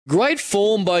Great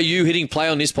form by you hitting play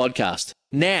on this podcast.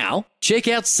 Now, check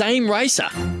out Same Racer,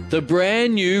 the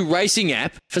brand new racing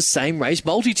app for same race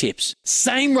multi-tips.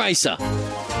 Same Racer.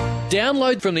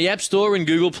 Download from the App Store and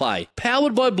Google Play.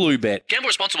 Powered by Bluebet. Gamble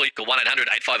responsibly. Call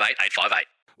 1-800-858-858.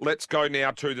 Let's go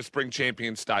now to the Spring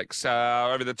Champion Stakes.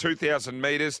 Over the 2,000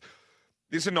 metres.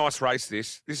 This is a nice race,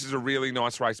 this. This is a really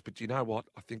nice race. But you know what?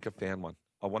 I think I found one.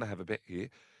 I want to have a bet here.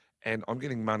 And I'm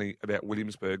getting money about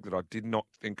Williamsburg that I did not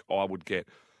think I would get.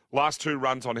 Last two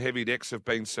runs on heavy decks have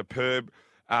been superb.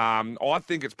 I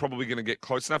think it's probably going to get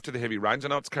close enough to the heavy range. I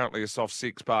know it's currently a soft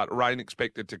 6, but rain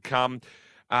expected to come.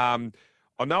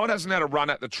 I know it hasn't had a run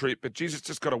at the trip, but geez, it's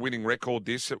just got a winning record,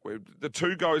 this. The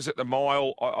 2 goes at the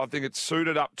mile. I think it's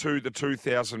suited up to the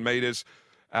 2,000 metres.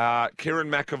 Kieran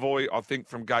McAvoy, I think,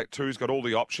 from gate 2 has got all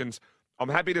the options. I'm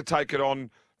happy to take it on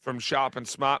from Sharp and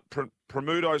Smart.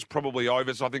 Promuto's probably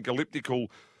over, so I think Elliptical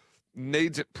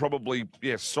needs it probably,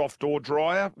 soft or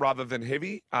drier rather than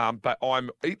heavy. But I'm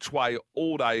each way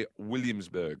all day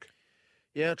Williamsburg.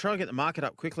 Yeah, I'll try to get the market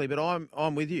up quickly, but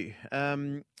I'm with you.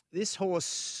 This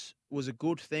horse was a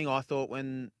good thing, I thought,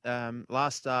 when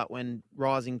last start, when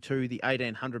rising to the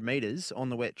 1,800 metres on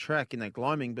the wet track in that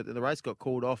gloaming, but the race got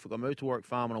called off. It got moved to Warwick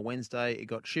Farm on a Wednesday. It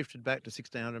got shifted back to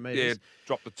 1,600 metres. Yeah,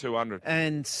 dropped to 200.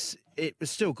 And it was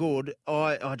still good.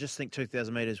 I just think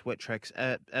 2,000 metres wet track's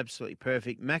absolutely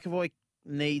perfect. McAvoy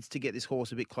needs to get this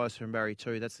horse a bit closer from barrier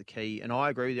 2. That's the key. And I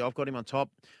agree with you. I've got him on top.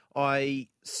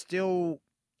 Sharp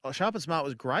and Smart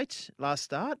was great last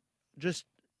start.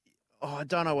 I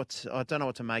don't know what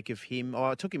to make of him.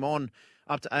 I took him on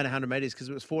up to 1,800 metres because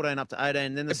it was 14 up to 18,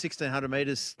 and then the 1,600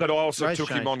 metres. But I also took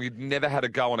him on. He'd never had a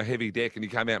go on a heavy deck, and he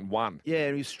came out and won.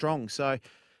 Yeah, he was strong. So,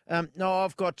 no,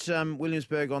 I've got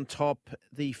Williamsburg on top.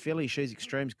 The filly, She's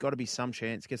Extreme's got to be some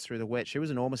chance, gets through the wet. She was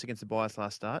enormous against the Bias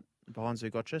last start, behind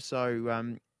Zugotcha. So,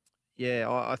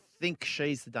 I think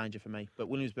she's the danger for me, but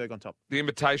Williamsburg on top. The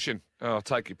Invitation. I'll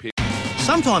take your pick.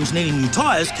 Sometimes needing new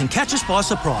tyres can catch us by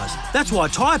surprise. That's why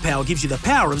Tyre Power gives you the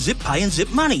power of Zip Pay and Zip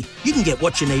Money. You can get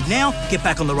what you need now, get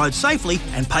back on the road safely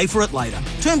and pay for it later.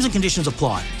 Terms and conditions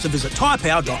apply. So visit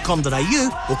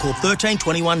tyrepower.com.au or call 13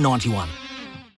 21 91.